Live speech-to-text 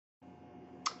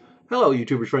Hello,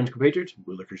 YouTubers, friends, compatriots,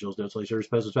 bootlickers, hills, dead slicers,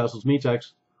 peasants, vassals, meat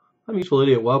sacks. I'm Useful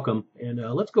Idiot. Welcome, and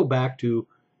let's go back to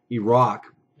Iraq.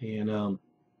 And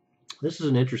this is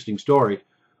an interesting story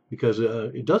because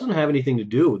it doesn't have anything to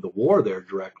do with the war there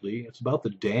directly. It's about the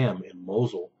dam in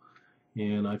Mosul,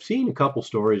 and I've seen a couple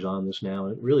stories on this now.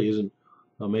 It really isn't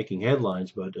making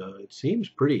headlines, but it seems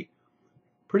pretty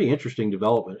interesting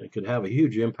development. It could have a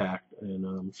huge impact,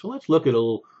 and so let's look at a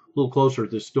little closer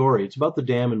at this story. It's about the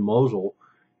dam in Mosul,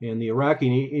 and the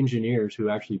Iraqi engineers who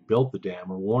actually built the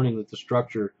dam are warning that the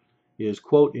structure is,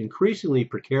 quote, increasingly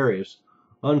precarious,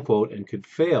 unquote, and could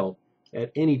fail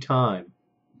at any time.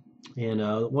 And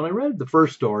when I read the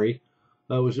first story,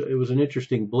 it was an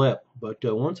interesting blip, but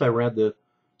once I read the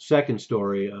second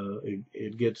story,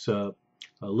 it gets a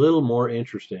little more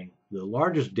interesting. The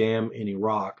largest dam in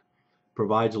Iraq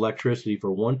provides electricity for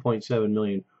 1.7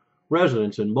 million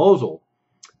residents in Mosul.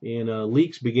 And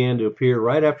leaks began to appear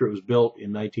right after it was built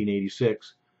in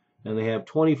 1986. And they have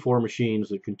 24 machines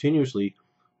that continuously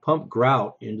pump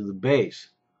grout into the base.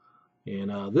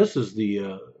 And this is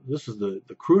the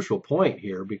crucial point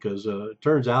here, because it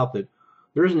turns out that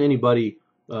there isn't anybody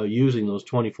using those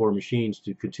 24 machines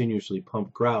to continuously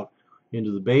pump grout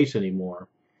into the base anymore.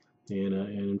 And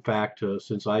in fact,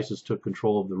 since ISIS took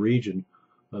control of the region,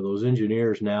 those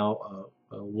engineers now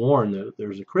warn that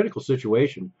there's a critical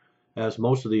situation, as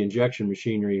most of the injection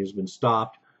machinery has been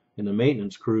stopped and the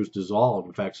maintenance crews dissolved.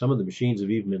 In fact, some of the machines have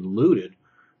even been looted,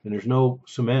 and there's no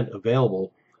cement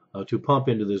available to pump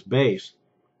into this base.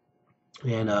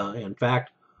 And in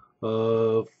fact,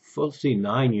 let's see,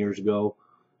 9 years ago,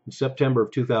 in September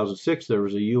of 2006, there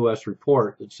was a U.S.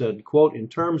 report that said, quote, in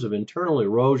terms of internal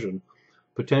erosion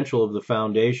potential of the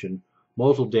foundation,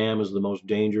 Mosul Dam is the most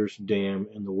dangerous dam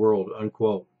in the world,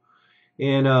 unquote.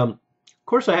 And of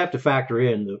course, I have to factor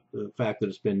in the fact that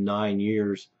it's been 9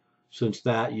 years since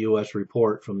that U.S.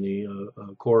 report from the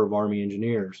Corps of Army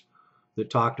Engineers that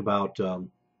talked about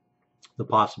the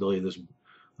possibility this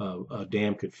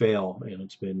dam could fail, and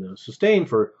it's been sustained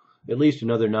for at least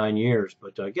another 9 years.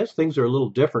 But I guess things are a little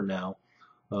different now,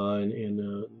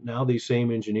 and now these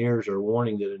same engineers are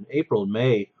warning that in April and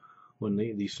May, when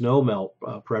the snow melt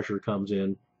pressure comes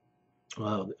in,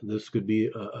 this could be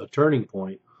a turning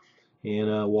point. And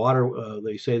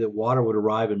they say that water would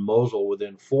arrive in Mosul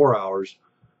within 4 hours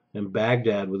and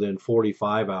Baghdad within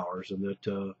 45 hours, and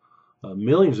that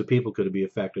millions of people could be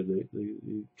affected.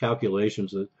 The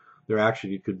calculations that there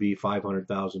actually could be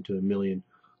 500,000 to a million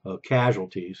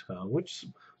casualties, which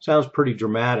sounds pretty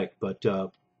dramatic. But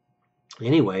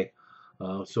anyway,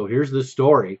 so here's this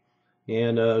story.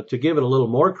 And to give it a little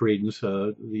more credence,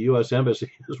 the U.S.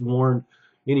 Embassy has warned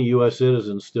any U.S.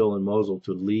 citizens still in Mosul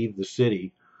to leave the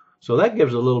city. So that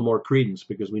gives it a little more credence,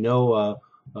 because we know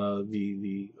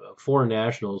the foreign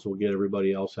nationals will get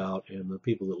everybody else out, and the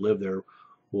people that live there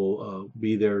will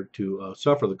be there to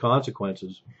suffer the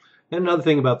consequences. And another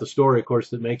thing about the story, of course,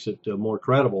 that makes it more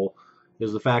credible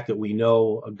is the fact that we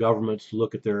know governments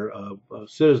look at their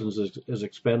citizens as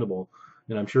expendable.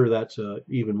 And I'm sure that's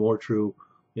even more true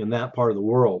in that part of the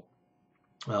world.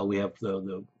 We have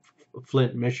the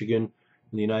Flint, Michigan,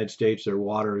 in the United States. Their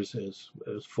water is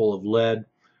full of lead,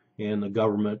 and the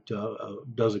government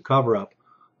does a cover-up.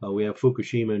 We have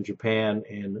Fukushima in Japan,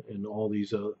 and all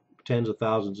these tens of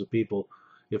thousands of people,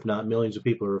 if not millions of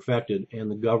people, are affected,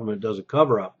 and the government does a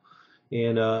cover-up,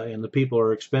 and the people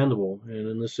are expendable. And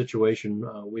in this situation,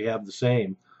 we have the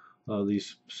same.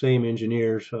 These same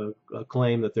engineers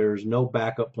claim that there's no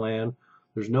backup plan,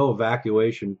 there's no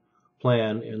evacuation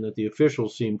plan, and that the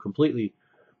officials seem completely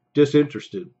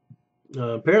disinterested.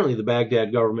 Apparently, the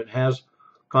Baghdad government has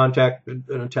contacted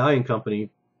an Italian company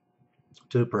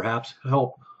to perhaps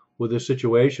help with this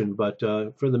situation, but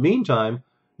for the meantime,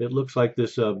 it looks like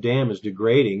this dam is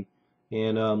degrading.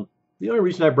 And the only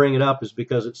reason I bring it up is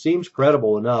because it seems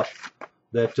credible enough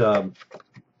that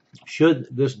should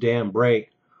this dam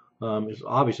break, it's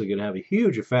obviously going to have a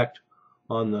huge effect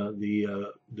on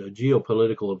the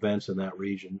geopolitical events in that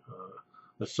region,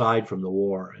 aside from the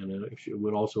war, and it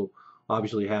would also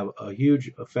obviously have a huge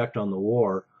effect on the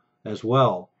war as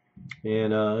well.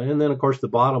 And then of course the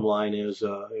bottom line is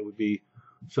it would be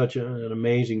such an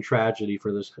amazing tragedy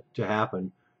for this to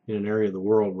happen in an area of the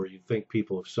world where you think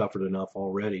people have suffered enough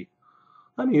already.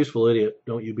 I'm a useful idiot.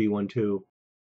 Don't you be one too.